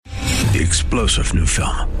The explosive new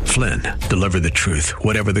film, Flynn, deliver the truth,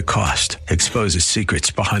 whatever the cost, exposes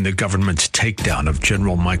secrets behind the government's takedown of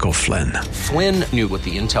General Michael Flynn. Flynn knew what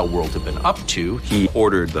the intel world had been up to. He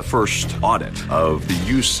ordered the first audit of the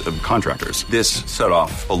use of contractors. This set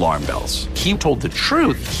off alarm bells. He told the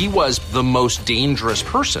truth. He was the most dangerous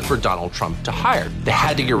person for Donald Trump to hire. They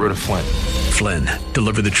had to get rid of Flynn. Flynn,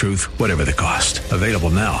 deliver the truth, whatever the cost. Available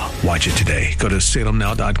now. Watch it today. Go to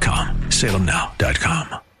salemnow.com.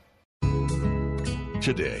 salemnow.com.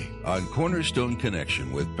 Today on Cornerstone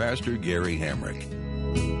Connection with Pastor Gary Hamrick.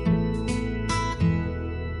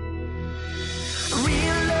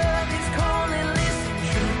 Real love is calling, listen,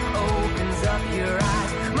 truth opens up your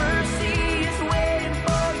eyes. Mercy is waiting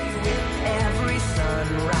for you with every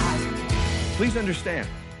sunrise. Please understand,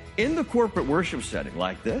 in the corporate worship setting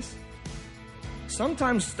like this,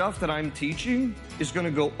 sometimes stuff that I'm teaching is going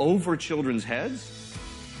to go over children's heads.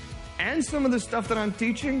 And some of the stuff that I'm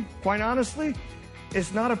teaching, quite honestly,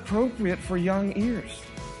 is not appropriate for young ears.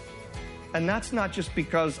 And that's not just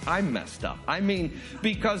because I'm messed up. I mean,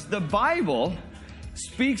 because the Bible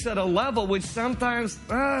speaks at a level which sometimes,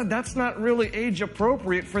 that's not really age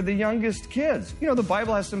appropriate for the youngest kids. You know, the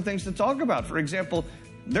Bible has some things to talk about. For example,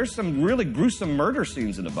 there's some really gruesome murder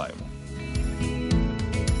scenes in the Bible.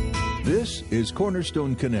 This is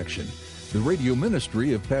Cornerstone Connection, the radio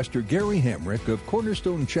ministry of Pastor Gary Hamrick of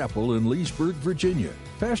Cornerstone Chapel in Leesburg, Virginia.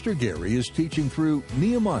 Pastor Gary is teaching through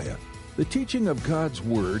Nehemiah. The teaching of God's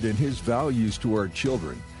Word and His values to our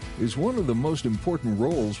children is one of the most important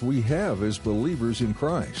roles we have as believers in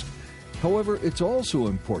Christ. However, it's also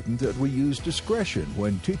important that we use discretion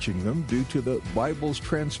when teaching them due to the Bible's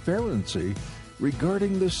transparency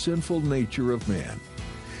regarding the sinful nature of man.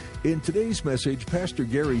 In today's message, Pastor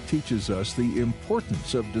Gary teaches us the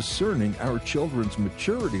importance of discerning our children's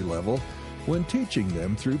maturity level when teaching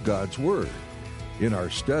them through God's Word. In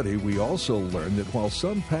our study, we also learn that while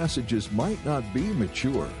some passages might not be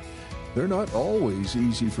mature, they're not always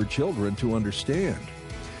easy for children to understand.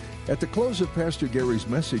 At the close of Pastor Gary's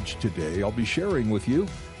message today, I'll be sharing with you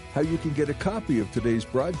how you can get a copy of today's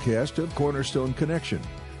broadcast of Cornerstone Connection.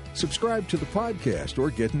 Subscribe to the podcast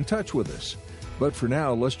or get in touch with us. But for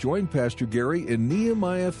now, let's join Pastor Gary in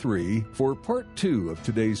Nehemiah 3 for part 2 of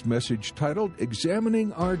today's message titled,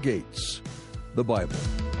 Examining Our Gates, the Bible.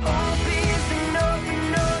 Hope is an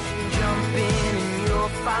open ocean, jump in and you'll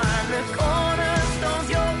find the cornerstones,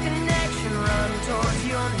 your connection, run towards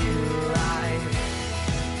your new life.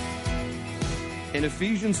 In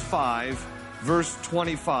Ephesians 5, verse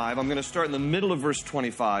 25, I'm going to start in the middle of verse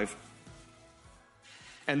 25,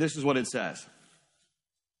 and this is what it says.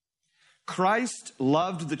 Christ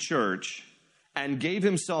loved the church and gave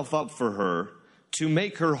himself up for her to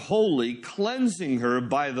make her holy, cleansing her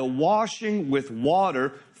by the washing with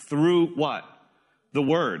water through what? The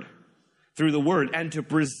Word. Through the Word. And to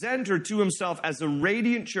present her to himself as a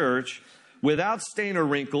radiant church without stain or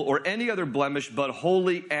wrinkle or any other blemish, but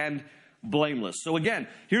holy and blameless. So again,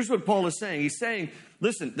 here's what Paul is saying. He's saying,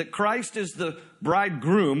 listen, that Christ is the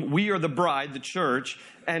bridegroom. We are the bride, the church.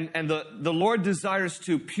 And the Lord desires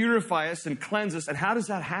to purify us and cleanse us. And how does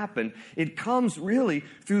that happen? It comes really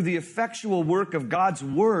through the effectual work of God's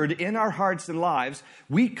Word in our hearts and lives.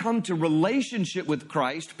 We come to relationship with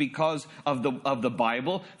Christ because of the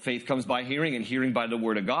Bible. Faith comes by hearing, and hearing by the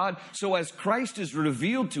Word of God. So as Christ is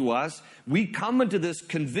revealed to us, we come into this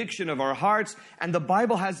conviction of our hearts, and the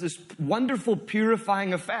Bible has this wonderful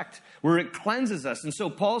purifying effect where it cleanses us. And so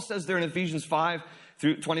Paul says there in Ephesians 5,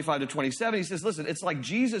 through 25 to 27, he says, listen, it's like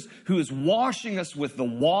Jesus who is washing us with the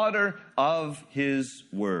water of His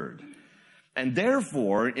Word. And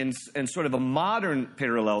therefore, in sort of a modern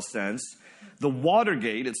parallel sense, the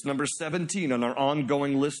Watergate, it's number 17 on our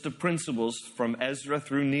ongoing list of principles from Ezra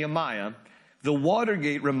through Nehemiah, the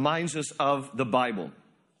Watergate reminds us of the Bible,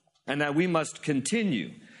 and that we must continue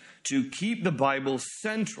to keep the Bible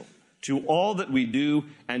central to all that we do,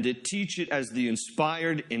 and to teach it as the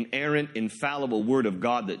inspired, inerrant, infallible Word of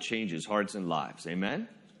God that changes hearts and lives. Amen?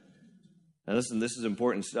 Now listen, this is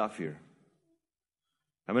important stuff here.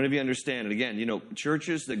 How many of you understand it? Again,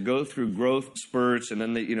 churches that go through growth spurts and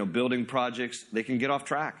then building projects, they can get off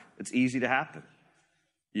track. It's easy to happen.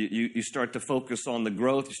 You start to focus on the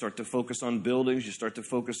growth, you start to focus on buildings, you start to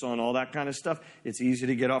focus on all that kind of stuff. It's easy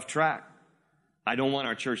to get off track. I don't want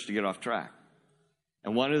our church to get off track.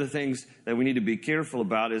 And one of the things that we need to be careful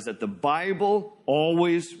about is that the Bible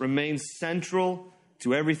always remains central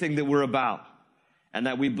to everything that we're about. And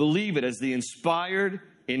that we believe it as the inspired,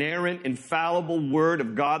 inerrant, infallible Word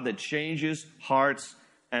of God that changes hearts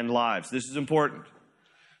and lives. This is important.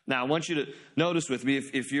 Now, I want you to notice with me,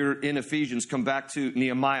 if you're in Ephesians, come back to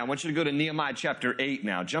Nehemiah. I want you to go to Nehemiah chapter 8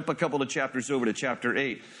 now. Jump a couple of chapters over to chapter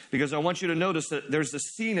 8, because I want you to notice that there's a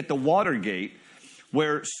scene at the Watergate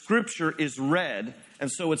where Scripture is read,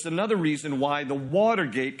 and so it's another reason why the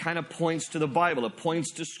Watergate kind of points to the Bible. It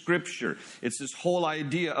points to Scripture. It's this whole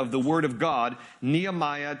idea of the Word of God.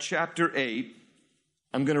 Nehemiah chapter 8.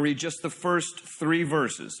 I'm going to read just the first 3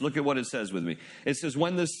 verses. Look at what it says with me. It says,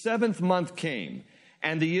 when the 7th month came,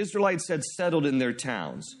 and the Israelites had settled in their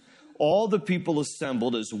towns, all the people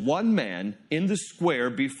assembled as one man in the square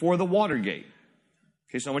before the Watergate.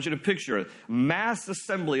 Okay, so I want you to picture a mass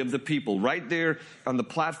assembly of the people right there on the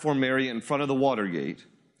platform area in front of the Watergate.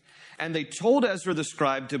 And they told Ezra the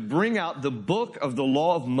scribe to bring out the book of the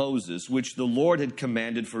law of Moses, which the Lord had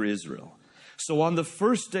commanded for Israel. So on the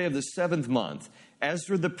first day of the 7th month,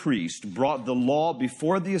 Ezra the priest brought the law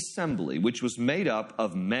before the assembly, which was made up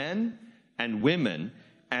of men and women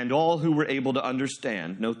and all who were able to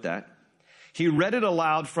understand. Note that. He read it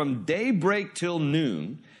aloud from daybreak till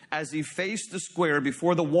noon as he faced the square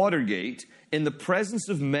before the Watergate in the presence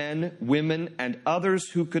of men, women, and others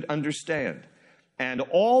who could understand. And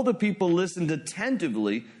all the people listened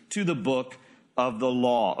attentively to the book of the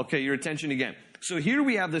law. Okay, your attention again. So here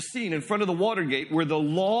we have the scene in front of the Watergate where the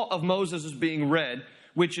law of Moses is being read,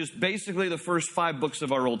 which is basically the first 5 books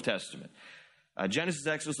of our Old Testament. Genesis,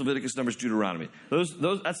 Exodus, Leviticus, Numbers, Deuteronomy.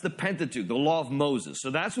 That's the Pentateuch, the law of Moses. So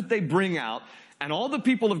that's what they bring out. And all the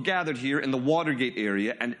people have gathered here in the Watergate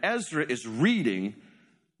area, and Ezra is reading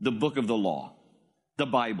the book of the law, the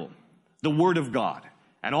Bible, the Word of God.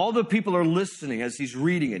 And all the people are listening as he's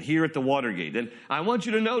reading it here at the Watergate. And I want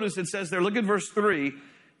you to notice it says there, look at verse 3,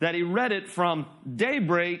 that he read it from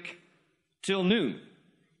daybreak till noon.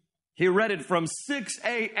 He read it from 6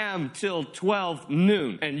 a.m. till 12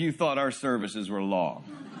 noon. And you thought our services were long.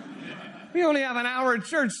 We only have an hour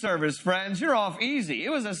church service, friends. You're off easy. It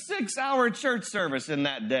was a 6-hour church service in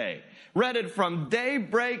that day. Read it from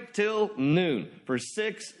daybreak till noon for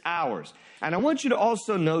 6 hours. And I want you to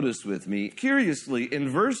also notice with me, curiously, in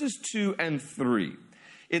verses 2 and 3,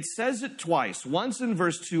 it says it twice, once in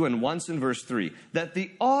verse 2 and once in verse 3, that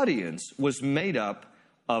the audience was made up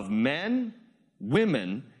of men,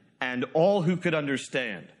 women, and all who could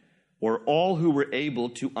understand, or all who were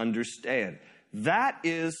able to understand. That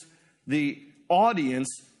is the audience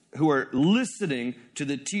who are listening to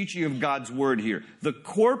the teaching of God's word here. The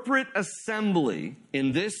corporate assembly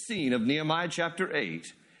in this scene of Nehemiah chapter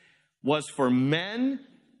 8 was for men,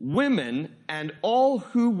 women, and all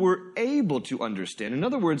who were able to understand. In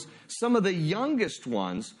other words, some of the youngest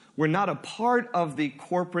ones were not a part of the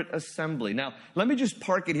corporate assembly. Now, let me just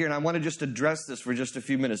park it here, and I want to just address this for just a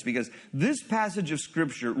few minutes, because this passage of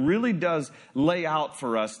Scripture really does lay out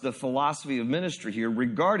for us the philosophy of ministry here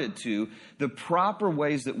regarded to the proper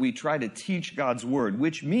ways that we try to teach God's Word,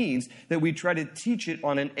 which means that we try to teach it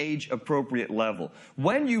on an age-appropriate level.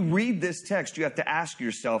 When you read this text, you have to ask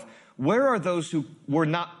yourself, where are those who were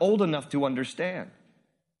not old enough to understand?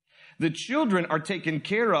 The children are taken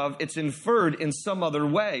care of, it's inferred in some other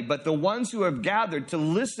way, but the ones who have gathered to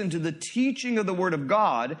listen to the teaching of the Word of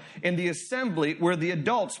God in the assembly were the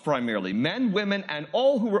adults primarily, men, women, and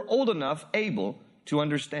all who were old enough, able to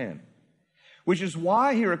understand. Which is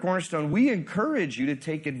why here at Cornerstone, we encourage you to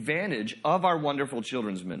take advantage of our wonderful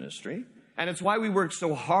children's ministry. And it's why we work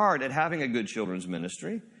so hard at having a good children's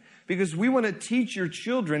ministry, because we want to teach your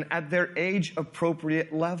children at their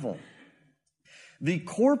age-appropriate level. The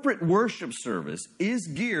corporate worship service is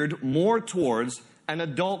geared more towards an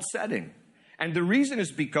adult setting. And the reason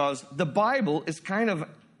is because the Bible is kind of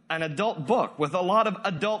an adult book with a lot of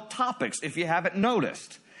adult topics, if you haven't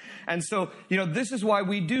noticed. And so, this is why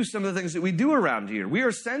we do some of the things that we do around here. We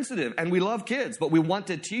are sensitive and we love kids, but we want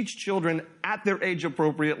to teach children at their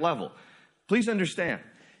age-appropriate level. Please understand,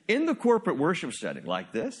 in the corporate worship setting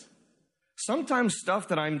like this, sometimes stuff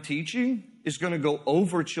that I'm teaching is going to go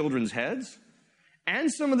over children's heads.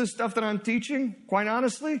 And some of the stuff that I'm teaching, quite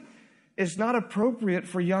honestly, is not appropriate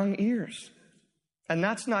for young ears. And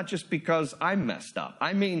that's not just because I'm messed up.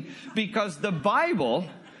 I mean, because the Bible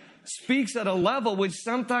speaks at a level which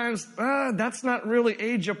sometimes, that's not really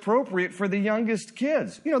age appropriate for the youngest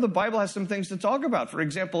kids. The Bible has some things to talk about. For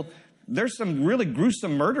example, there's some really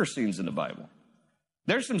gruesome murder scenes in the Bible.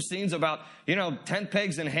 There's some scenes about, tent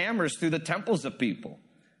pegs and hammers through the temples of people.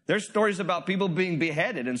 There's stories about people being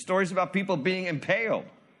beheaded and stories about people being impaled.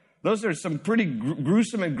 Those are some pretty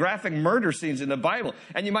gruesome and graphic murder scenes in the Bible.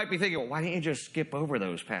 And you might be thinking, well, why didn't you just skip over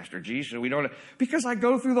those, Pastor G? So we don't. Because I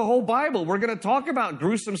go through the whole Bible. We're going to talk about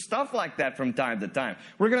gruesome stuff like that from time to time.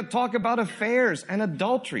 We're going to talk about affairs and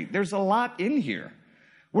adultery. There's a lot in here.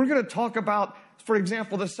 We're going to talk about, for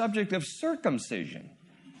example, the subject of circumcision.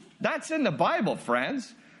 That's in the Bible,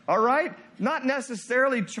 friends. All right? Not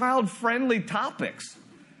necessarily child-friendly topics.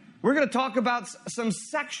 We're going to talk about some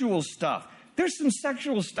sexual stuff. There's some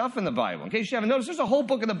sexual stuff in the Bible. In case you haven't noticed, there's a whole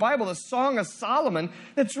book in the Bible, the Song of Solomon,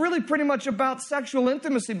 that's really pretty much about sexual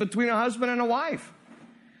intimacy between a husband and a wife.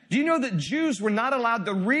 Do you know that Jews were not allowed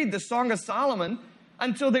to read the Song of Solomon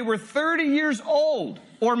until they were 30 years old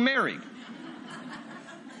or married?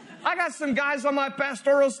 I got some guys on my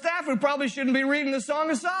pastoral staff who probably shouldn't be reading the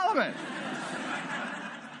Song of Solomon.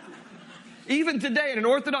 Even today, in an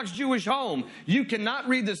Orthodox Jewish home, you cannot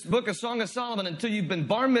read this book of Song of Solomon until you've been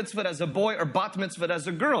bar mitzvahed as a boy or bat mitzvahed as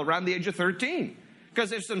a girl around the age of 13. Because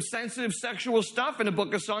there's some sensitive sexual stuff in the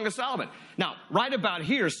book of Song of Solomon. Now, right about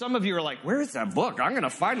here, some of you are like, where is that book? I'm going to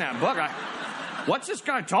find that book. What's this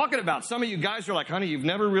guy talking about? Some of you guys are like, honey, you've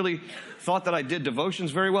never really thought that I did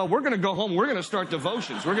devotions very well. We're going to go home. We're going to start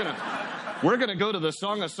devotions. We're going to go to the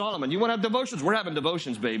Song of Solomon. You want to have devotions? We're having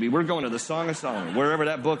devotions, baby. We're going to the Song of Solomon, wherever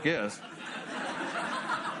that book is.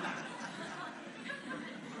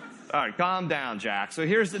 All right, calm down, Jack. So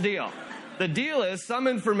here's the deal. The deal is some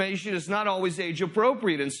information is not always age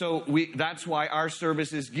appropriate, and so that's why our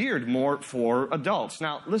service is geared more for adults.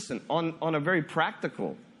 Now, listen, on a very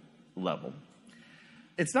practical level,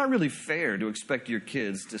 it's not really fair to expect your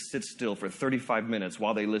kids to sit still for 35 minutes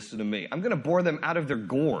while they listen to me. I'm going to bore them out of their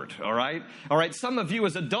gourd, all right? All right, some of you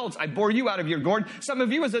as adults, I bore you out of your gourd. Some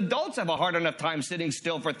of you as adults have a hard enough time sitting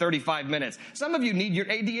still for 35 minutes. Some of you need your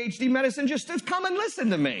ADHD medicine just to come and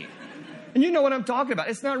listen to me. And you know what I'm talking about.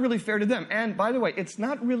 It's not really fair to them. And by the way, it's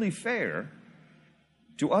not really fair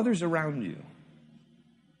to others around you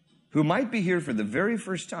who might be here for the very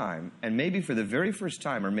first time, and maybe for the very first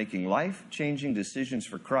time are making life-changing decisions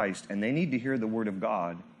for Christ, and they need to hear the Word of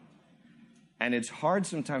God. And it's hard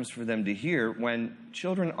sometimes for them to hear when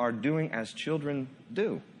children are doing as children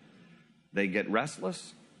do. They get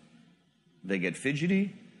restless, they get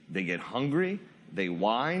fidgety, they get hungry, they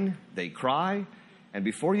whine, they cry, and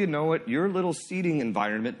before you know it, your little seating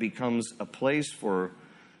environment becomes a place for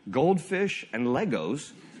goldfish and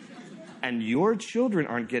Legos, and your children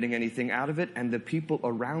aren't getting anything out of it, and the people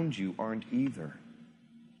around you aren't either.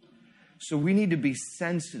 So we need to be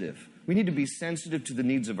sensitive. We need to be sensitive to the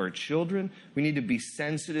needs of our children. We need to be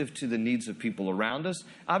sensitive to the needs of people around us.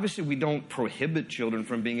 Obviously, we don't prohibit children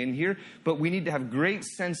from being in here, but we need to have great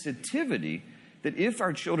sensitivity that if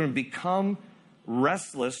our children become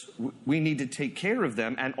restless, we need to take care of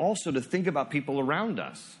them and also to think about people around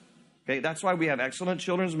us. Okay, that's why we have excellent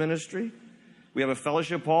children's ministry. We have a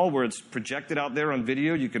fellowship hall where it's projected out there on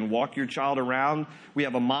video. You can walk your child around. We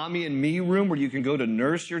have a mommy and me room where you can go to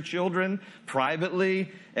nurse your children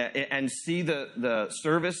privately and see the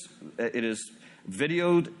service. It is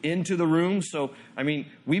videoed into the room. So, I mean,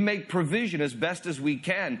 we make provision as best as we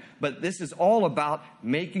can, but this is all about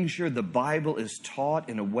making sure the Bible is taught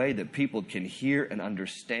in a way that people can hear and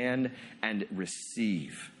understand and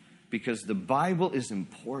receive, because the Bible is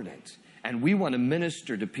important. And we want to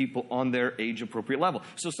minister to people on their age-appropriate level.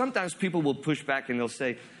 So sometimes people will push back and they'll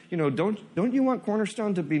say, you know, don't you want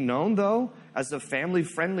Cornerstone to be known, though, as a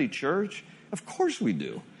family-friendly church? Of course we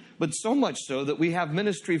do. But so much so that we have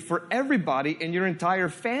ministry for everybody in your entire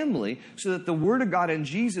family so that the Word of God and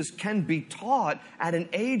Jesus can be taught at an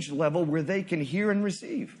age level where they can hear and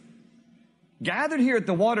receive. Gathered here at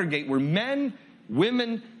the Watergate were men,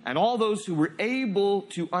 women, and all those who were able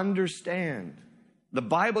to understand. The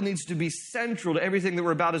Bible needs to be central to everything that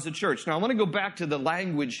we're about as a church. Now, I want to go back to the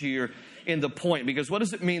language here in the point, because what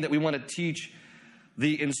does it mean that we want to teach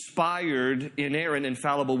the inspired, inerrant,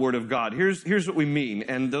 infallible Word of God? Here's what we mean.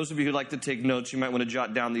 And those of you who like to take notes, you might want to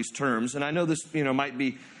jot down these terms. And I know this, might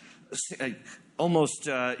be almost,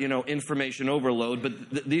 information overload,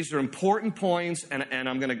 but these are important points, and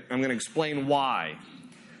I'm going to explain why.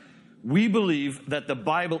 We believe that the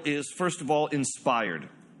Bible is, first of all, inspired.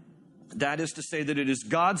 That is to say that it is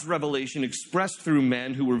God's revelation expressed through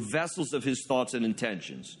men who were vessels of His thoughts and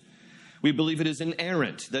intentions. We believe it is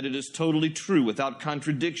inerrant, that it is totally true without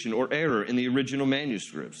contradiction or error in the original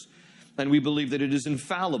manuscripts. And we believe that it is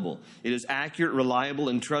infallible. It is accurate, reliable,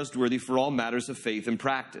 and trustworthy for all matters of faith and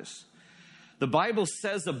practice. The Bible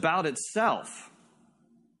says about itself,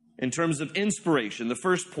 in terms of inspiration, the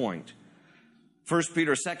first point, 2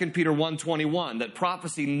 Peter 1:21, that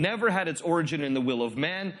prophecy never had its origin in the will of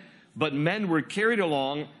man, but men were carried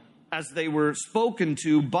along as they were spoken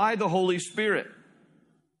to by the Holy Spirit.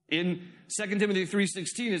 In 2 Timothy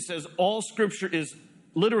 3:16, it says, all Scripture is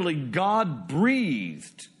literally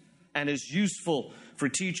God-breathed and is useful for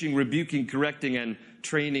teaching, rebuking, correcting, and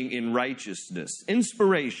training in righteousness.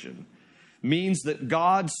 Inspiration. means that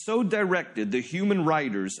God so directed the human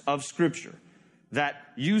writers of Scripture that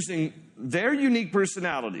using their unique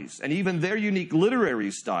personalities and even their unique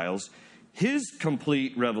literary styles, His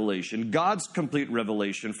complete revelation, God's complete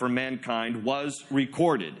revelation for mankind was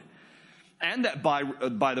recorded. And that,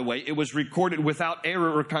 by the way, it was recorded without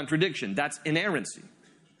error or contradiction. That's inerrancy.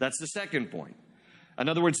 That's the second point. In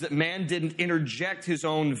other words, that man didn't interject his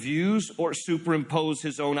own views or superimpose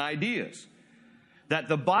his own ideas. That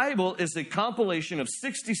the Bible is a compilation of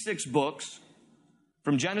 66 books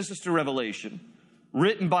from Genesis to Revelation,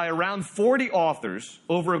 written by around 40 authors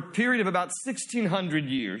over a period of about 1,600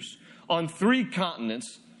 years on 3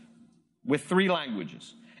 continents with 3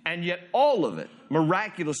 languages. And yet all of it,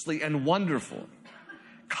 miraculously and wonderfully,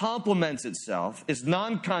 complements itself, is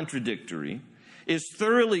non-contradictory, is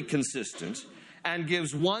thoroughly consistent, and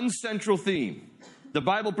gives one central theme. The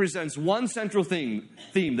Bible presents one central theme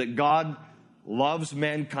that God loves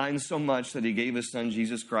mankind so much that He gave His Son,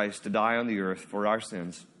 Jesus Christ, to die on the earth for our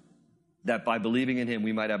sins, that by believing in Him,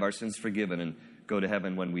 we might have our sins forgiven and go to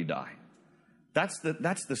heaven when we die. That's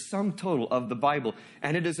the sum total of the Bible.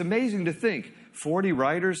 And it is amazing to think, 40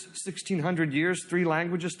 writers, 1,600 years, 3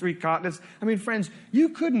 languages, 3 continents. I mean, friends, you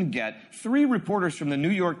couldn't get 3 reporters from the New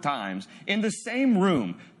York Times in the same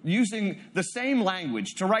room using the same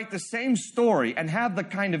language to write the same story and have the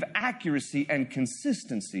kind of accuracy and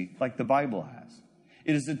consistency like the Bible has.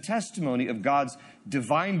 It is a testimony of God's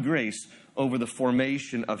divine grace over the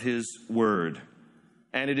formation of His Word.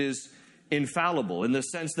 And it is infallible in the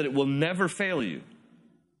sense that it will never fail you.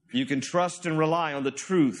 You can trust and rely on the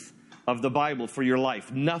truth of the Bible for your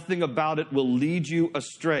life. Nothing about it will lead you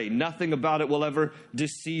astray. Nothing about it will ever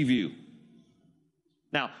deceive you.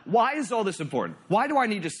 Now, why is all this important? Why do I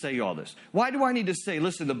need to say all this? Why do I need to say,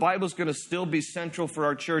 listen, the Bible's going to still be central for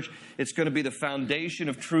our church. It's going to be the foundation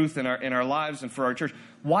of truth in our lives and for our church.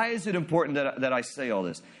 Why is it important that I say all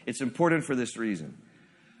this? It's important for this reason.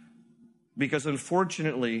 Because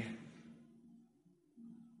unfortunately,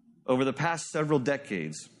 over the past several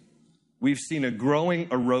decades, we've seen a growing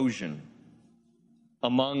erosion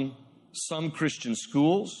among some Christian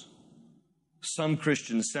schools, some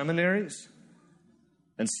Christian seminaries,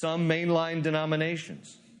 and some mainline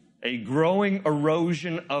denominations. A growing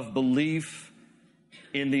erosion of belief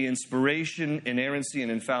in the inspiration, inerrancy,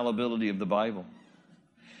 and infallibility of the Bible.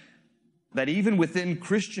 That even within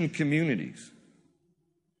Christian communities,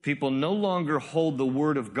 people no longer hold the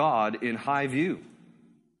Word of God in high view.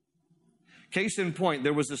 Case in point,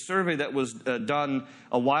 there was a survey that was done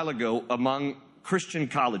a while ago among Christian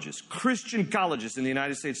colleges in the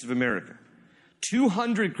United States of America.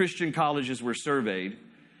 200 Christian colleges were surveyed,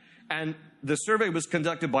 and the survey was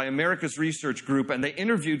conducted by America's Research Group, and they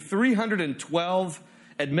interviewed 312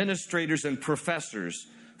 administrators and professors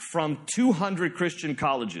from 200 Christian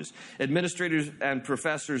colleges. Administrators and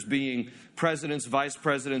professors being presidents, vice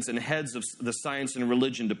presidents, and heads of the science and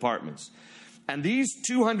religion departments. And these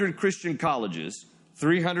 200 Christian colleges,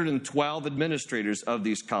 312 administrators of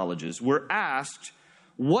these colleges, were asked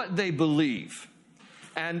what they believe.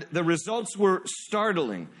 And the results were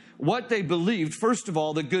startling. What they believed, first of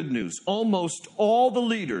all, the good news. Almost all the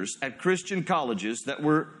leaders at Christian colleges that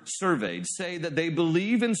were surveyed say that they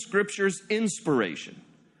believe in Scripture's inspiration.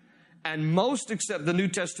 And most accept the New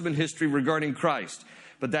Testament history regarding Christ.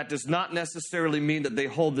 But that does not necessarily mean that they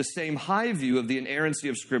hold the same high view of the inerrancy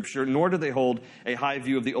of Scripture, nor do they hold a high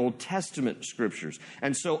view of the Old Testament Scriptures.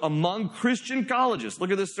 And so among Christian colleges,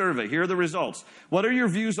 look at this survey. Here are the results. What are your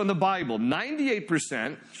views on the Bible?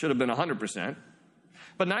 98%, should have been 100%,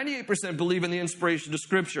 but 98% believe in the inspiration of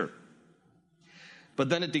Scripture. But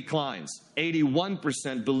then it declines.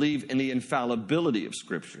 81% believe in the infallibility of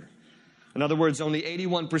Scripture. In other words, only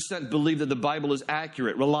 81% believe that the Bible is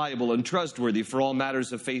accurate, reliable, and trustworthy for all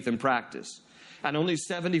matters of faith and practice. And only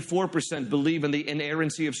 74% believe in the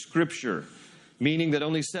inerrancy of Scripture, meaning that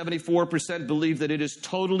only 74% believe that it is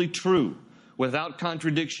totally true, without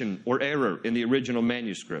contradiction or error in the original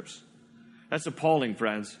manuscripts. That's appalling,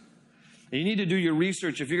 friends. And you need to do your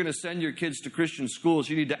research. If you're going to send your kids to Christian schools,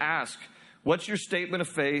 you need to ask, what's your statement of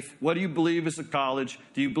faith? What do you believe as a college?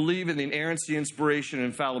 Do you believe in the inerrancy, inspiration, and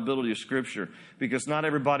infallibility of Scripture? Because not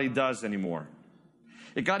everybody does anymore.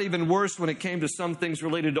 It got even worse when it came to some things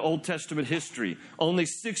related to Old Testament history. Only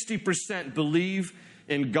 60% believe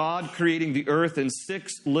in God creating the earth in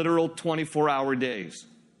 6 literal 24-hour days.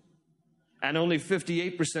 And only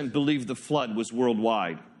 58% believe the flood was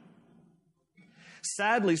worldwide.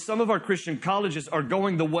 Sadly, some of our Christian colleges are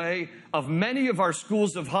going the way of many of our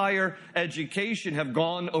schools of higher education have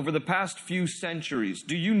gone over the past few centuries.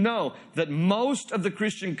 Do you know that most of the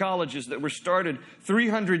Christian colleges that were started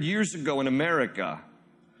 300 years ago in America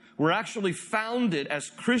were actually founded as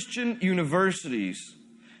Christian universities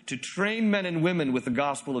to train men and women with the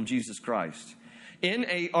gospel of Jesus Christ. In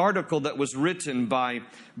an article that was written by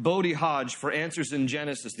Bodie Hodge for Answers in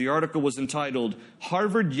Genesis, the article was entitled,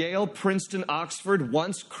 Harvard, Yale, Princeton, Oxford,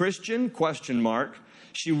 Once Christian?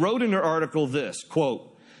 She wrote in her article this,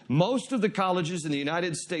 quote, most of the colleges in the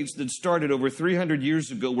United States that started over 300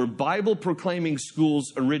 years ago were Bible-proclaiming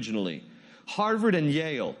schools originally. Harvard and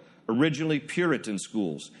Yale, originally Puritan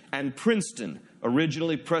schools, and Princeton,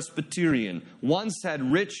 originally Presbyterian, once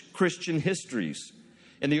had rich Christian histories.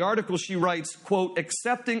 In the article, she writes, quote,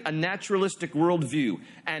 accepting a naturalistic worldview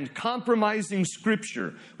and compromising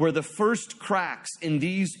Scripture were the first cracks in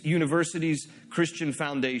these universities' Christian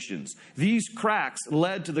foundations. These cracks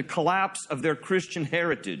led to the collapse of their Christian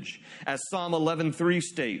heritage. As Psalm 11:3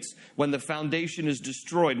 states, when the foundation is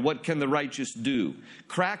destroyed, what can the righteous do?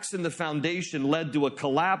 Cracks in the foundation led to a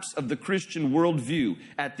collapse of the Christian worldview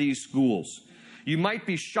at these schools. You might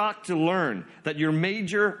be shocked to learn that your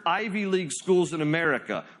major Ivy League schools in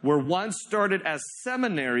America were once started as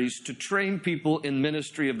seminaries to train people in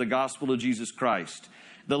ministry of the gospel of Jesus Christ.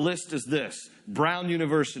 The list is this: Brown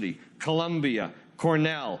University, Columbia,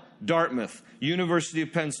 Cornell, Dartmouth, University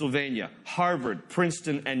of Pennsylvania, Harvard,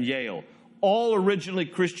 Princeton, and Yale. All originally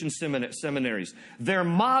Christian seminaries. Their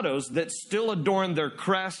mottos that still adorn their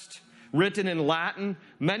crest, written in Latin,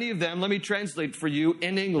 many of them, let me translate for you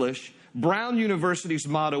in English. Brown University's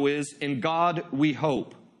motto is, in God we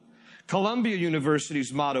hope. Columbia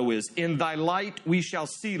University's motto is, in thy light we shall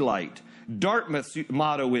see light. Dartmouth's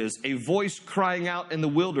motto is, a voice crying out in the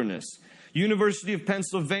wilderness. University of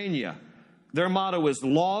Pennsylvania, their motto is,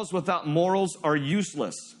 laws without morals are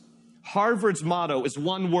useless. Harvard's motto is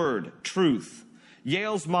one word, truth.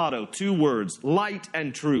 Yale's motto, 2 words, light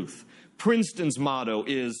and truth. Princeton's motto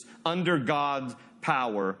is, under God's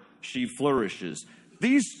power she flourishes.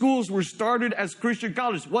 These schools were started as Christian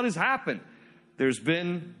colleges. What has happened? There's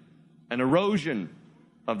been an erosion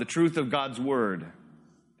of the truth of God's word.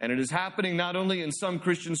 And it is happening not only in some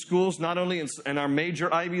Christian schools, not only in our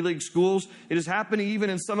major Ivy League schools, it is happening even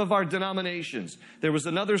in some of our denominations. There was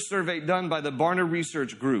another survey done by the Barna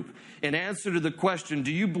Research Group in answer to the question,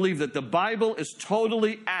 do you believe that the Bible is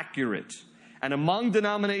totally accurate? And among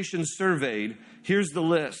denominations surveyed, here's the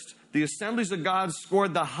list. The Assemblies of God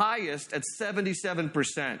scored the highest at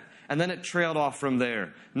 77%, and then it trailed off from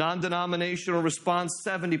there. Non-denominational response,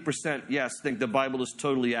 70%, yes, think the Bible is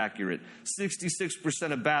totally accurate.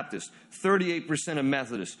 66% of Baptists, 38% of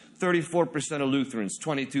Methodists, 34% of Lutherans,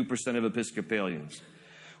 22% of Episcopalians.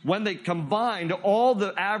 When they combined all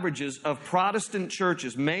the averages of Protestant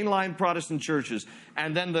churches, mainline Protestant churches,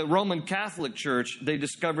 and then the Roman Catholic Church, they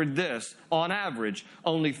discovered this. On average,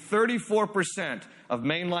 only 34% of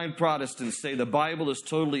mainline Protestants say the Bible is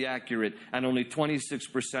totally accurate, and only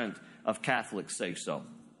 26% of Catholics say so.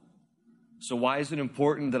 So why is it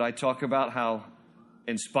important that I talk about how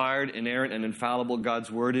inspired, inerrant, and infallible God's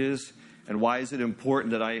Word is? And why is it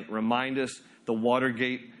important that I remind us the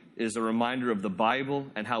Watergate is a reminder of the Bible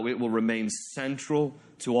and how it will remain central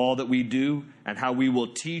to all that we do and how we will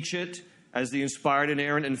teach it as the inspired,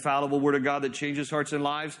 inerrant, infallible Word of God that changes hearts and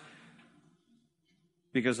lives?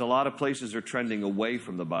 Because a lot of places are trending away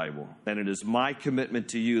from the Bible. And it is my commitment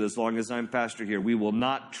to you, as long as I'm pastor here, we will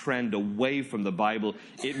not trend away from the Bible.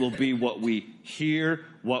 It will be what we hear,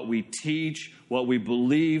 what we teach, what we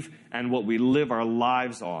believe, and what we live our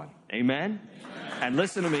lives on. Amen? And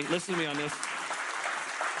listen to me on this.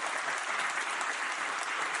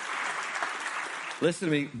 Listen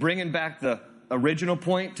to me, bringing back the original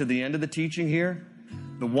point to the end of the teaching here.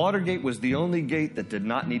 The Watergate was the only gate that did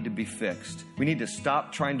not need to be fixed. We need to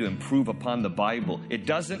stop trying to improve upon the Bible. It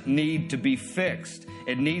doesn't need to be fixed.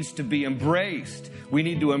 It needs to be embraced. We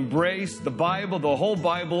need to embrace the Bible, the whole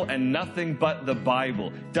Bible, and nothing but the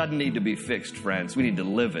Bible. Doesn't need to be fixed, friends. We need to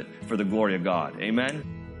live it for the glory of God. Amen?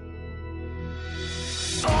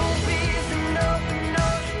 Open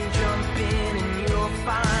ocean, jump in and you'll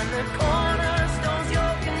find the cornerstones,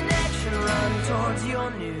 your connection, run towards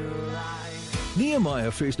your new life.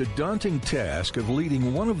 Nehemiah faced a daunting task of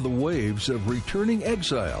leading one of the waves of returning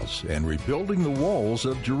exiles and rebuilding the walls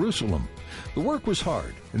of Jerusalem. The work was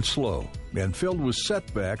hard and slow and filled with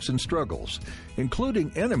setbacks and struggles,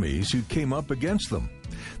 including enemies who came up against them.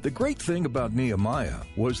 The great thing about Nehemiah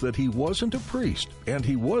was that he wasn't a priest and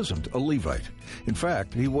he wasn't a Levite. In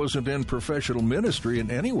fact, he wasn't in professional ministry in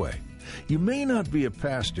any way. You may not be a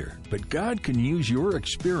pastor, but God can use your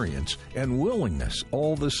experience and willingness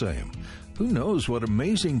all the same. Who knows what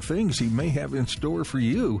amazing things He may have in store for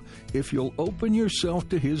you if you'll open yourself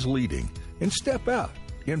to His leading and step out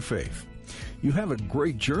in faith. You have a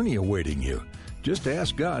great journey awaiting you. Just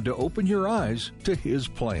ask God to open your eyes to His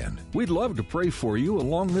plan. We'd love to pray for you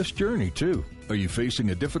along this journey, too. Are you facing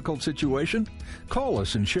a difficult situation? Call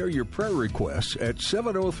us and share your prayer requests at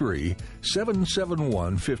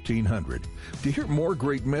 703-771-1500. To hear more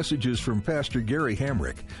great messages from Pastor Gary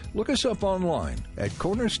Hamrick, look us up online at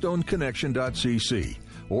cornerstoneconnection.cc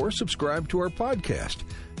or subscribe to our podcast.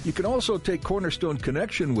 You can also take Cornerstone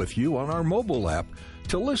Connection with you on our mobile app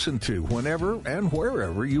to listen to whenever and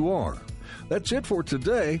wherever you are. That's it for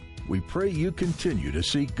today. We pray you continue to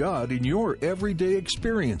seek God in your everyday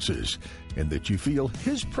experiences and that you feel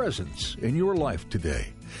His presence in your life today.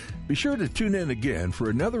 Be sure to tune in again for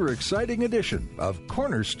another exciting edition of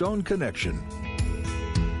Cornerstone Connection.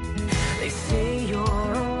 They say you're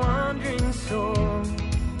a wandering soul,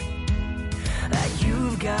 that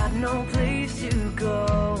you've got no place to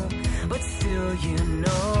go, but still you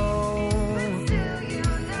know,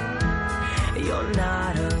 you're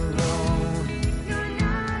not alone.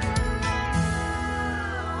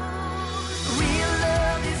 Real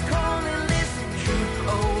love is calling, listen, truth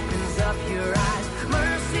opens up your eyes.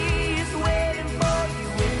 Mercy is waiting for you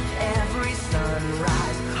with every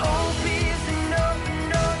sunrise. Hope is an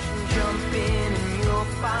open ocean, jump in and you'll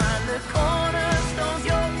find the cornerstones,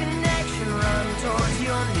 your connection, run towards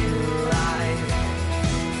your new life.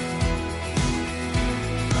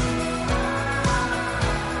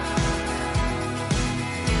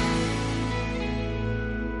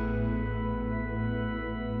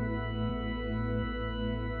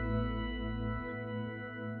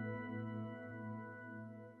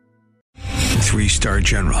 Three-star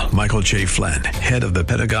General Michael J. Flynn, head of the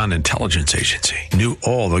Pentagon Intelligence Agency, knew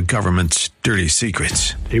all the government's dirty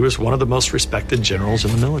secrets. He was one of the most respected generals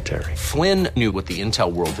in the military. Flynn knew what the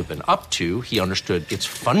intel world had been up to. He understood its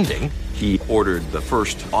funding. He ordered the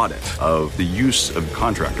first audit of the use of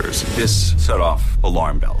contractors. This set off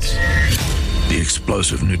alarm bells. The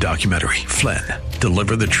explosive new documentary, Flynn,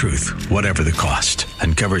 Deliver the Truth, Whatever the Cost,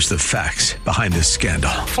 uncovers the facts behind this scandal.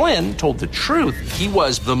 Flynn told the truth. He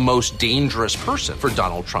was the most dangerous person for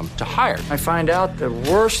Donald Trump to hire. I find out the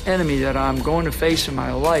worst enemy that I'm going to face in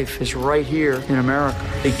my life is right here in America.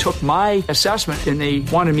 They took my assessment and they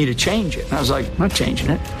wanted me to change it. And I was like, I'm not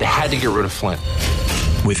changing it. They had to get rid of Flynn.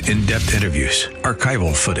 With in-depth interviews,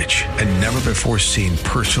 archival footage, and never-before-seen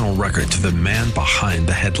personal records of the man behind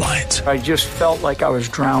the headlines. I just felt like I was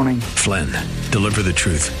drowning. Flynn, Deliver the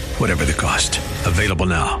Truth, Whatever the Cost. Available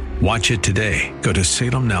now. Watch it today. Go to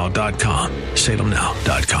salemnow.com.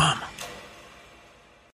 salemnow.com.